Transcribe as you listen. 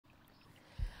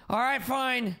Alright,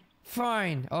 fine.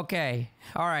 Fine. Okay.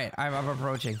 Alright, I'm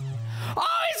approaching. Oh,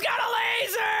 he's got a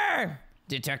laser!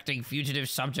 Detecting fugitive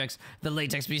subjects. The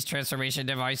latex beast transformation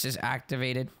device is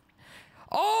activated.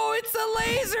 Oh, it's the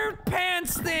laser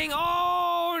pants thing!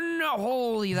 Oh, no!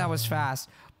 Holy, that was fast.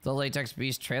 The latex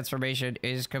beast transformation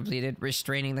is completed,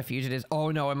 restraining the fugitives.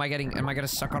 Oh, no, am I gonna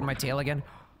suck on my tail again?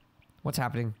 What's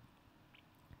happening?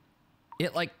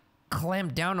 It, like,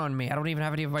 clamped down on me. I don't even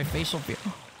have any of my facial fear.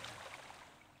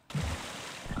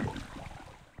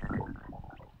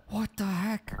 What the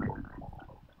heck?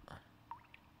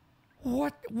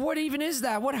 What even is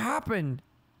that? What happened?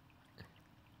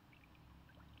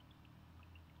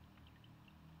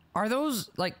 Are those,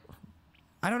 like...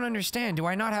 I don't understand. Do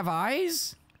I not have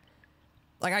eyes?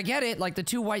 Like, I get it. Like, the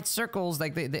two white circles,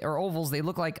 like, or ovals, they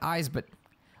look like eyes, but...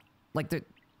 Like,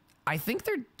 I think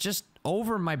they're just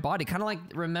over my body. Kind of like,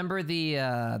 remember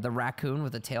the raccoon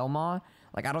with the tail maw?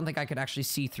 Like, I don't think I could actually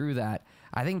see through that.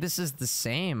 I think this is the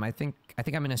same. I think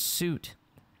I'm in a suit.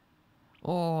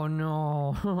 Oh,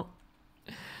 no.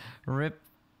 Rip.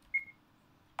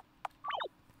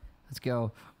 Let's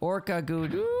go. Orca goo.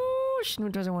 Ooh,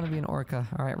 Snoot doesn't want to be an orca.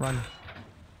 All right, run.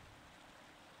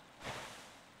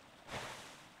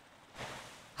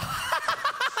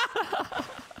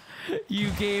 You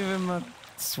gave him a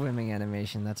swimming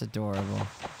animation. That's adorable.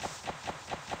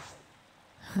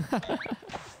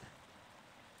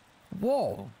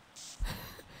 Whoa.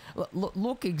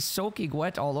 Looking soaking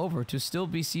wet all over to still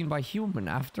be seen by human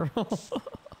after all.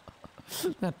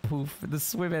 That poof. The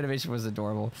swim animation was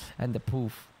adorable. And the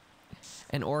poof.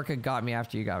 An orca got me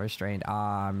after you got restrained.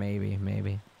 Ah,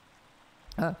 maybe.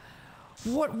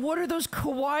 What are those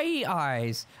kawaii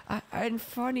eyes? And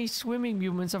funny swimming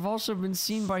movements have also been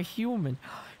seen by human.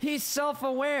 He's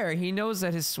self-aware. He knows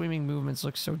that his swimming movements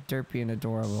look so derpy and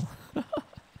adorable.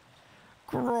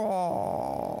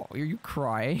 Are you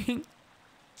crying?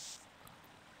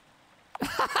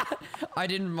 I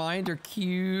didn't mind her.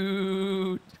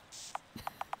 Cute.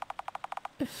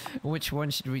 Which one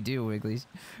should we do, Wigglies?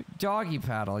 Doggy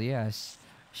paddle, yes.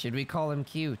 Should we call him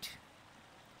cute?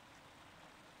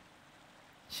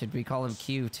 Should we call him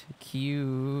cute?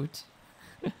 Cute.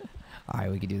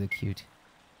 Alright, we could do the cute.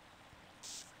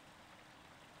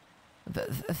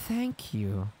 Thank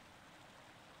you.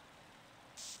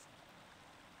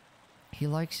 He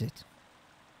likes it.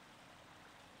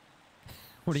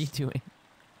 What are you doing?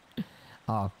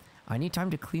 I need time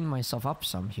to clean myself up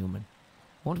some, human.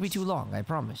 Won't be too long, I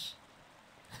promise.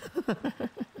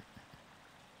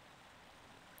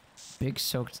 Big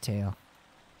soaked tail.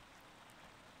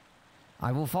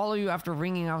 I will follow you after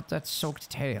wringing out that soaked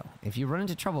tail. If you run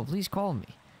into trouble, please call me.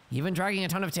 Even dragging a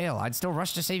ton of tail, I'd still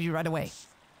rush to save you right away.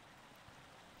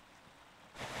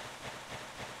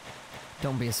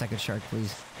 Don't be a second shark,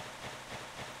 please.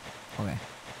 Okay.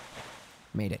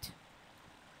 Made it.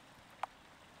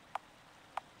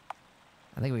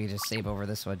 I think we can just save over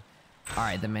this one.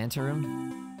 Alright, the manta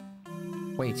room.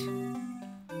 Wait.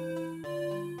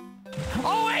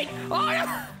 Oh, wait! Oh, no!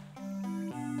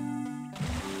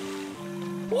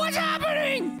 What's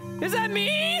happening? Is that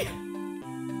me?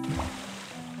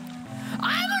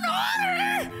 I'm an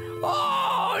otter!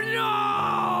 Oh,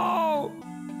 no!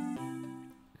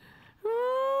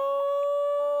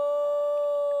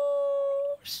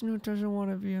 Snoot doesn't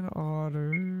want to be an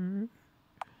otter.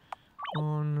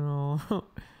 Oh, no.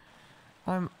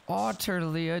 I'm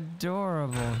utterly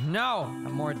adorable. No!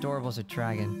 I'm more adorable as a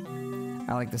dragon.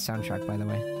 I like the soundtrack, by the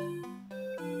way.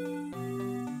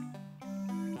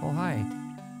 Oh, hi.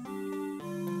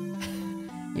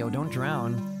 Yo, don't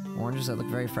drown. Oranges that look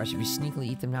very fresh. If you sneakily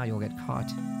eat them now, you'll get caught.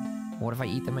 What if I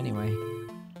eat them anyway?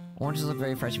 Oranges look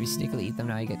very fresh. If you sneakily eat them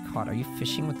now, you get caught. Are you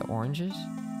fishing with the oranges?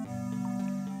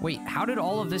 Wait, how did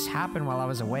all of this happen while I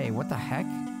was away? What the heck?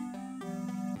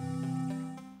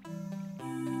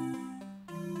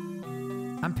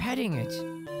 I'm petting it.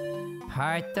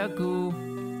 Pet the goo.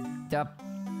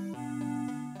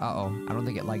 Uh-oh. I don't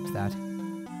think it liked that.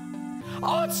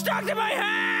 Oh, it's stuck to my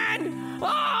hand!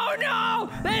 Oh, no!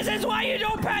 This is why you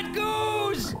don't pet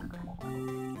goos!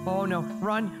 Oh, no.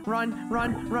 Run, run,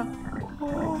 run, run.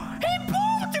 Oh, he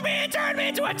pooped me and turned me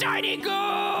into a tiny goo!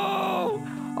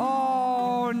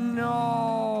 Oh,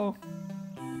 no.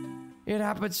 It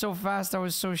happened so fast, I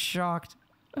was so shocked.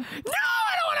 No,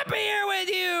 I don't want to be here with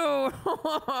you!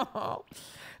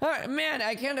 Man,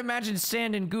 I can't imagine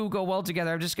sand and goo go well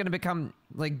together. I'm just gonna become,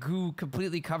 like, goo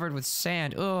completely covered with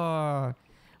sand. Ugh.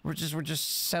 We're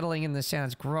just settling in the sand.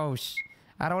 It's gross.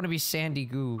 I don't want to be sandy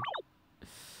goo.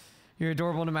 You're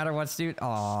adorable no matter what, dude.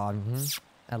 Aw.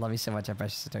 I love you so much. I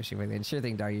precious Satoshi Wiggly. And sure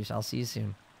thing, Darius. I'll see you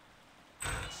soon.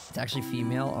 It's actually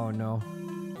female? Oh, no.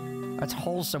 That's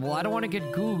wholesome. Well, I don't want to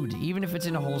get gooed, even if it's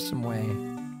in a wholesome way.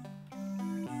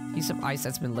 Piece of ice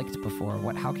that's been licked before.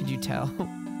 What? How could you tell?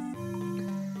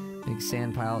 Big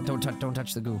sand pile. Don't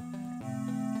touch the goo.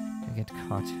 I get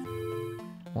caught.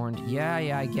 Orange. Yeah,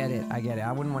 I get it. I get it.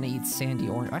 I wouldn't want to eat sandy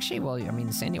orange. Actually, well, I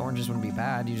mean, sandy oranges wouldn't be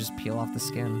bad. You just peel off the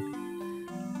skin.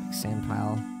 Big sand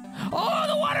pile. Oh,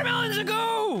 the watermelon's a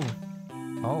goo!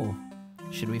 Oh.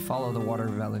 Should we follow the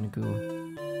watermelon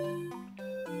goo?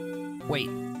 Wait.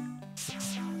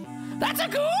 That's a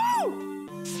goo!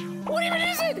 What even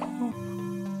is it?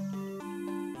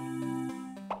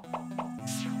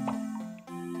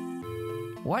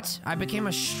 What? I became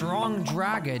a strong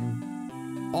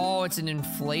dragon. Oh, it's an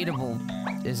inflatable.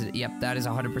 Is it? Yep, that is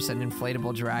 100%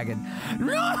 inflatable dragon.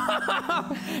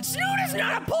 No! Snoot is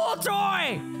not a pull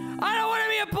toy! I don't want to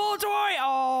be a pull toy!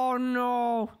 Oh,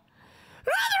 no.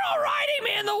 They're all riding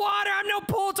me in the water! I'm no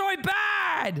pull toy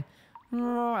bad!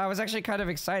 Oh, I was actually kind of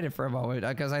excited for a moment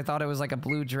because I thought it was like a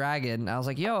blue dragon. I was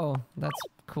like, yo, that's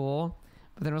cool.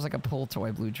 But then it was like a pull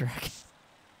toy blue dragon.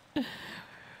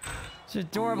 It's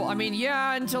adorable. I mean,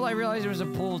 yeah, until I realized it was a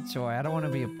pull toy. I don't want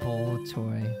to be a pull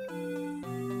toy.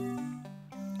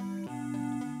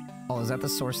 Oh, is that the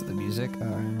source of the music?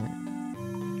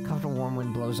 Comfortable warm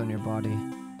wind blows on your body.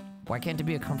 Why can't it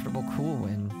be a comfortable cool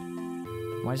wind?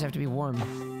 Why does it have to be warm?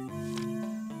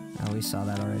 Oh, we saw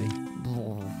that already.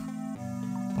 Ball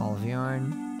of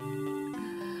yarn.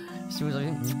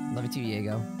 Love it too,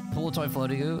 Diego. Pool toy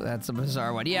floaty goo? That's a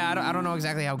bizarre one. Yeah, I don't know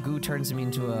exactly how goo turns me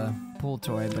into a pool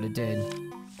toy, but it did.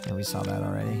 And we saw that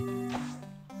already.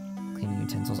 Cleaning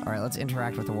utensils. Alright, let's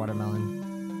interact with the watermelon.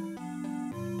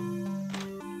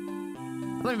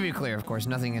 Let me be clear, of course,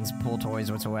 nothing against pool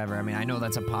toys whatsoever. I mean, I know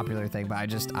that's a popular thing, but I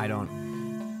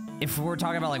don't... If we're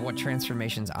talking about, like, what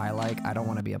transformations I like, I don't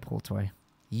want to be a pool toy.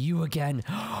 You again.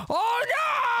 Oh, no!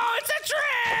 It's a trick!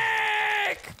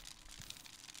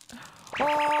 Oh,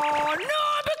 no!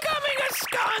 I'm becoming a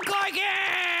skunk like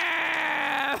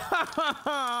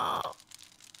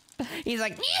him! He's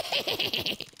like...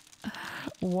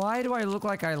 Why do I look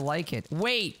like I like it?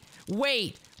 Wait!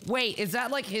 Is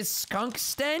that, like, his skunk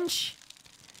stench?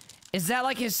 Is that,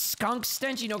 like, his skunk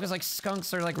stench? You know, because, like,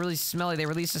 skunks are, like, really smelly. They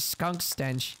release a skunk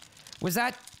stench. Was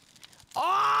that...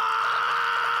 Ah!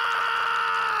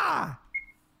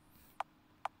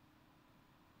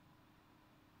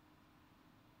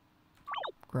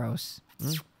 Gross.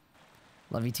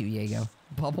 Love you too, Diego.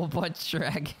 Bubble butt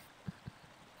drag.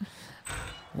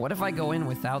 What if I go in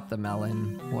without the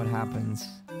melon? What happens?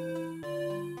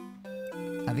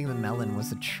 I think the melon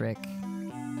was a trick.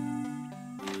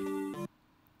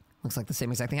 Looks like the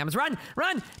same exact thing happens. Run!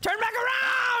 Run! Turn back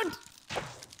around!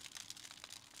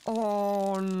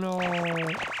 Oh no.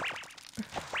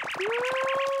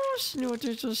 Snoot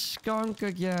is a skunk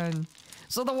again.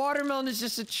 So the watermelon is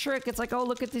just a trick. It's like, oh,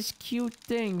 look at this cute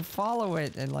thing. Follow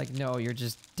it. And like, no, you're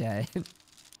just dead.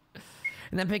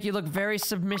 And then Pick, you look very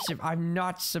submissive. I'm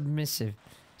not submissive.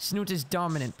 Snoot is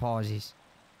dominant, pauses.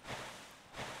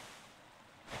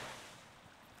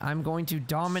 I'm going to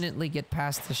dominantly get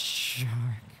past the shark.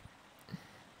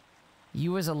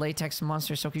 You as a latex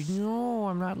monster, so cute. No,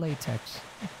 I'm not latex.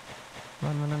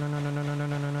 Run, run, run, run, run, run, run, run,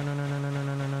 run, run, run, run,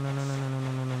 run,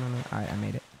 run, run, run. Alright, I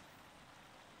made it.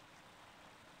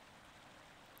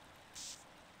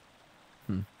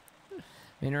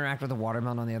 Interact with the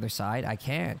watermelon on the other side? I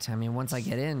can't. I mean, once I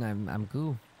get in, I'm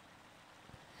goo.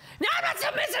 No, I'm not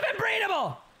submissive and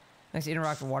breedable! Next,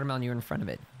 interact with the watermelon, you're in front of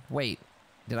it. Wait,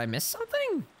 did I miss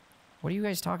something? What are you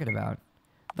guys talking about?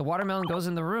 The watermelon goes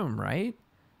in the room, right?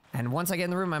 And once I get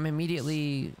in the room, I'm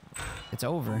immediately... It's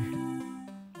over.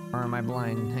 Or am I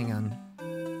blind? Hang on.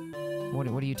 What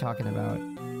are you talking about?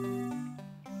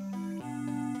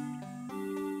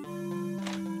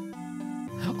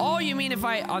 Oh, you mean if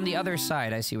I... On the other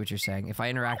side, I see what you're saying. If I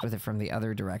interact with it from the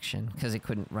other direction. Because it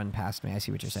couldn't run past me. I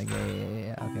see what you're saying.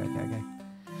 Yeah. Okay.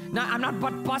 No, I'm not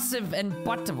bussive and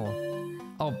buttable.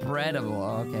 Oh, breadable.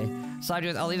 Oh, okay. So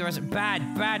I'll leave the rest of it.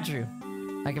 Bad, Drew.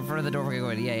 Like in front of the door, we're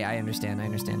gonna go. Yeah, I understand.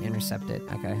 Intercept it.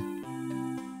 Okay.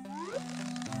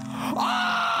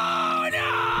 Oh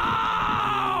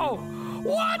no!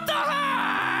 What the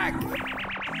heck?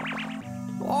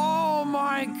 Oh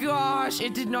my gosh!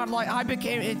 It did not like. Why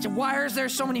is there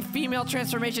so many female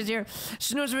transformations here?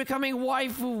 Snoot's becoming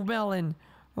waifu melon.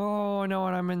 Oh no!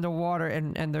 And I'm in the water,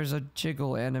 and there's a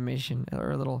jiggle animation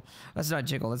or a little. That's not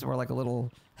jiggle. That's more like a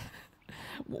little.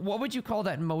 What would you call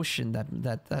that motion?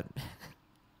 That.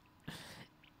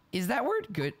 Is that word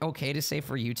good? Okay to say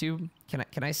for YouTube?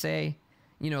 Can I say,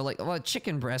 you know, like, well,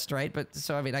 chicken breast, right? But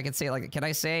so I mean, I could say like, can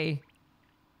I say?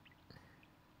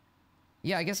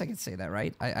 Yeah, I guess I could say that,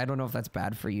 right? I don't know if that's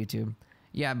bad for YouTube.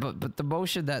 Yeah, but the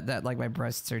motion that like my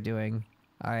breasts are doing,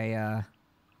 it's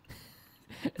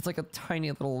like a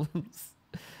tiny little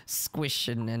squish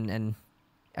and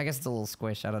I guess it's a little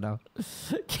squish. I don't know.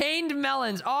 Caned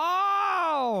melons.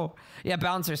 Oh, yeah,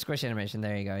 bouncer squish animation.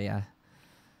 There you go. Yeah,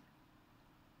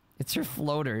 it's your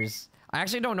floaters. I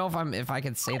actually don't know if I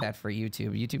can say that for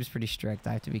YouTube. YouTube's pretty strict.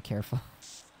 I have to be careful.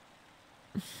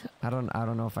 I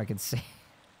don't know if I could say.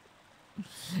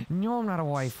 No, I'm not a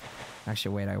wife.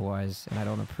 Actually, wait, I was, and I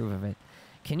don't approve of it.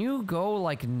 Can you go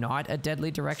like not a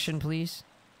deadly direction, please?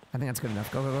 I think that's good enough.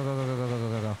 Go, go, go, go, go, go, go, go,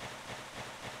 go, go.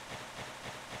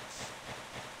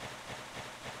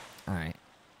 All right.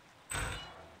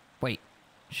 Wait,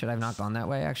 should I have not gone that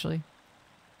way, actually?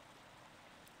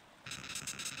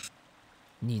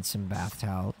 Need some bath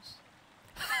towels.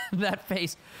 That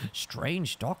face.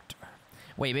 Strange doctor.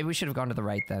 Wait, maybe we should have gone to the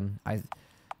right then.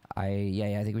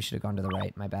 Yeah, I think we should have gone to the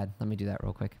right. My bad. Let me do that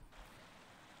real quick.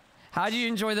 How did you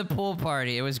enjoy the pool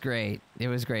party? It was great. It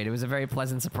was great. It was a very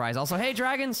pleasant surprise. Also, hey,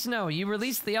 Dragon Snow, you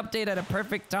released the update at a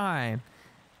perfect time.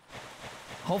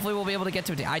 Hopefully we'll be able to get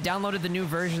to it. I downloaded the new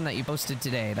version that you posted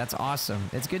today. That's awesome.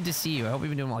 It's good to see you. I hope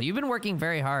you've been doing well. You've been working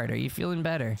very hard. Are you feeling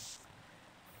better?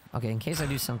 Okay, in case I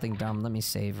do something dumb, let me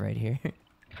save right here.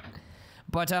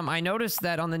 But I noticed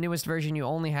that on the newest version you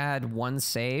only had one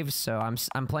save, so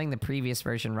I'm playing the previous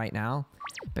version right now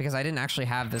because I didn't actually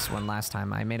have this one last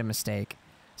time. I made a mistake.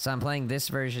 So I'm playing this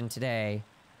version today,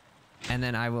 and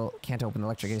then I will... Can't open. The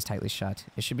electric gate is tightly shut.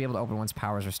 It should be able to open once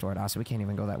power is restored. Oh, so we can't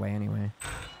even go that way anyway.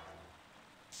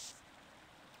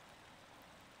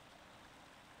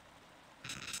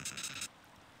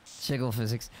 Jiggle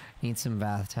physics. Need some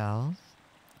bath towels.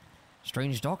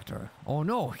 Strange doctor. Oh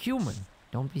no, human.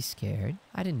 Don't be scared.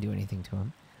 I didn't do anything to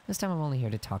him. This time I'm only here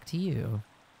to talk to you.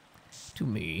 To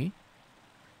me?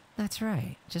 That's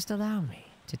right. Just allow me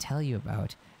to tell you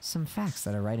about some facts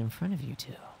that are right in front of you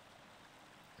two.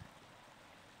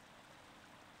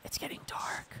 It's getting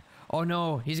dark. Oh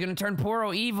no, he's gonna turn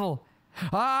Poro evil.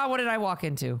 Ah, what did I walk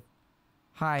into?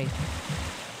 Hi.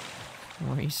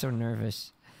 Why are you so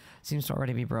nervous? Seems to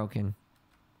already be broken.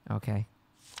 Okay.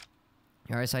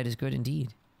 Your eyesight is good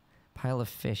indeed. Pile of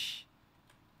fish.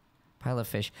 Pile of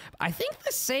fish. I think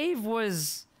the save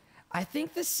was... I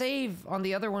think the save on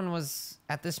the other one was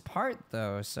at this part,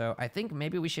 though. So I think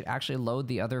maybe we should actually load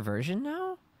the other version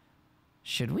now?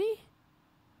 Should we?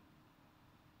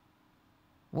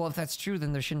 Well, if that's true,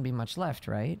 then there shouldn't be much left,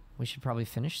 right? We should probably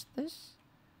finish this?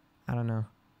 I don't know.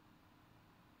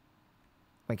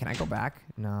 Wait, can I go back?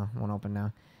 No, it won't open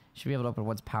now. Should be able to open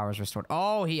once power is restored.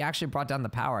 Oh, he actually brought down the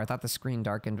power. I thought the screen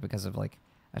darkened because of, like,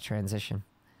 a transition.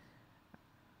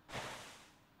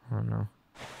 Oh, no.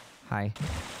 Hi.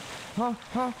 Oh,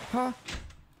 oh, oh.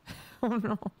 Oh,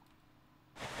 no.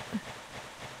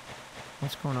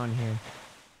 What's going on here?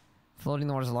 Floating in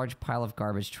the water is a large pile of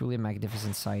garbage. Truly a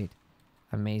magnificent sight.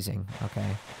 Amazing.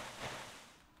 Okay.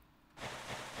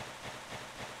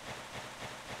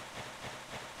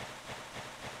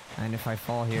 And if I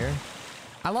fall here...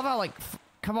 I love how, like...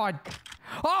 Come on.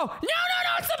 Oh! No, no,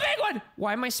 no! It's the big one!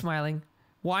 Why am I smiling?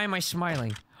 Why am I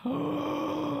smiling?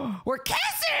 We're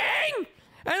kissing!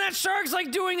 And that shark's,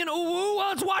 like, doing an ooh-woo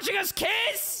while it's watching us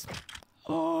kiss!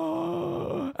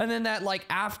 Oh! And then that, like,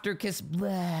 after kiss...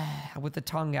 Bleh, with the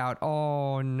tongue out.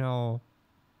 Oh, no.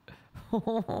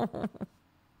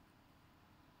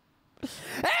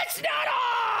 It's not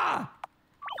awe!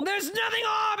 There's nothing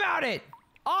awe about it!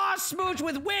 Aw smooch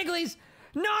with wigglies,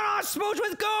 not aw smooch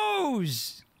with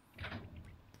goos!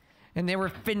 And they were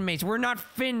fin mates. We're not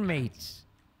fin mates.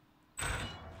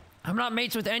 I'm not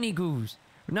mates with any goos.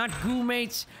 We're not goo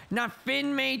mates, not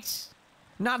fin mates,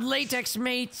 not latex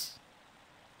mates.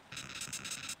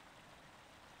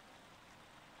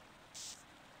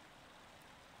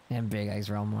 And big eggs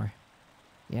roll more.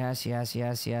 Yes, yes,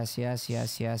 yes, yes, yes,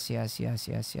 yes, yes, yes, yes,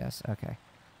 yes, yes. Okay.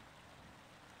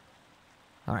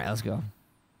 Alright, let's go.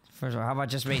 First of all, how about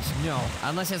just mates? No.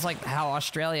 Unless it's like how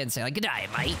Australians say, like, good day,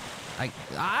 mate. Like,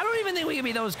 I don't even think we can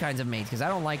be those kinds of mates, because I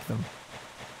don't like them.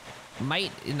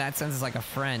 Mate, in that sense, is like a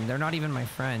friend. They're not even my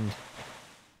friend.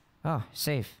 Oh,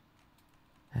 save.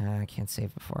 I can't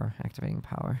save before activating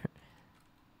power.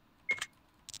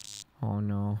 Oh,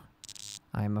 no.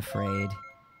 I'm afraid.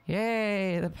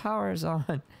 Yay, the power's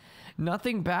on.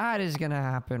 Nothing bad is gonna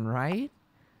happen, right?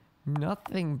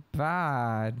 Nothing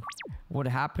bad would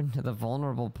happen to the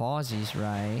vulnerable pausies,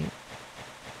 right?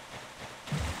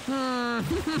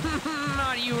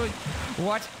 Not you.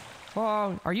 What?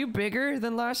 Oh, are you bigger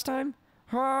than last time?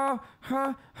 Hi.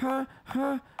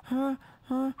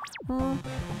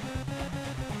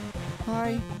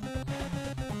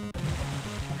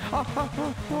 no,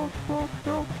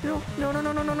 no, no,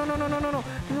 no, no, no, no, no, no, no, no, no, no,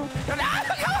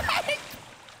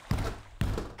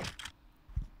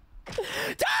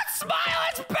 don't smile,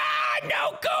 it's bad!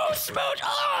 No goo smooch!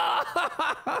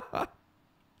 Oh!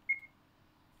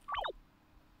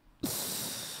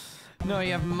 No,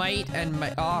 you have might and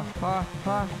might.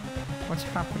 What's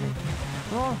happening?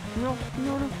 Oh, no,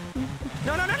 no, no.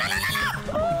 No, no, no, no, no, no, no!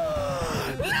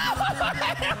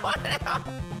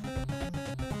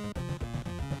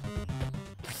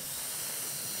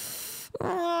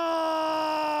 Oh,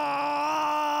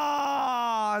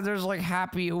 there's like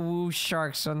happy awoo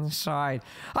sharks on the side.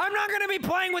 I'm not gonna be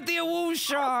playing with the awoo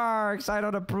sharks. I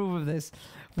don't approve of this.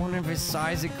 Wonder if his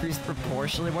size increased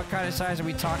proportionally. What kind of size are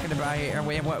we talking about here?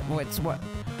 Wait, what?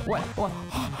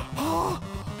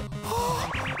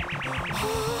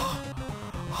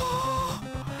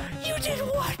 You did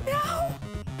what now?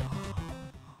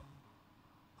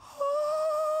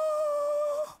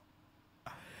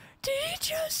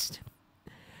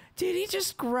 Did he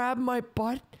just grab my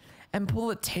butt and pull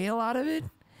the tail out of it?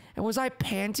 And was I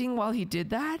panting while he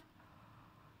did that?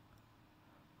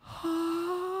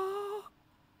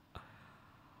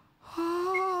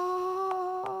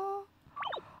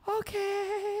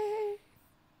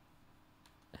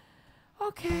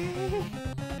 Okay.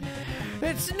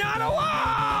 It's not a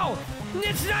wow!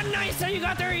 It's not nice how you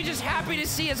got there. You're just happy to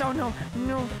see us. Oh no,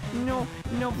 no, no,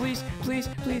 no, please, please,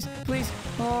 please, please.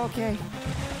 Okay.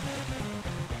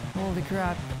 Holy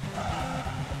crap.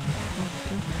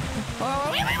 Oh,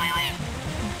 wait, wait, wait, wait!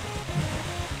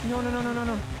 No, no, no, no, no,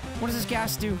 no. What does this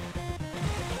gas do?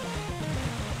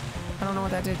 I don't know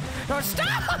what that did. No,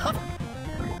 stop!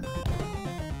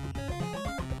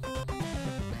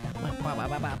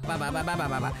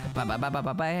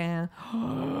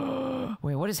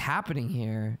 Wait, what is happening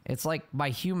here? It's like my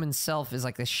human self is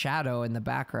like the shadow in the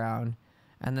background.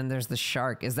 And then there's the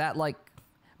shark. Is that like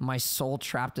my soul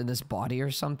trapped in this body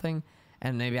or something?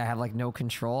 And maybe I have like no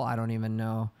control? I don't even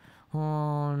know.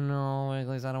 Oh no, at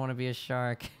least I don't want to be a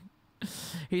shark.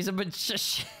 He's a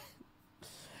magician.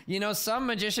 You know, some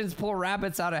magicians pull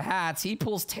rabbits out of hats. He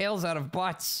pulls tails out of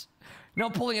butts. No,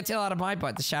 pulling a tail out of my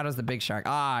butt. The shadow's the big shark.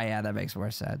 Ah, yeah, that makes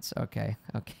more sense. Okay,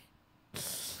 okay.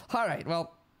 All right,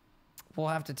 well, we'll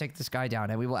have to take this guy down,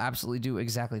 and we will absolutely do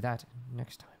exactly that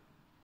next time.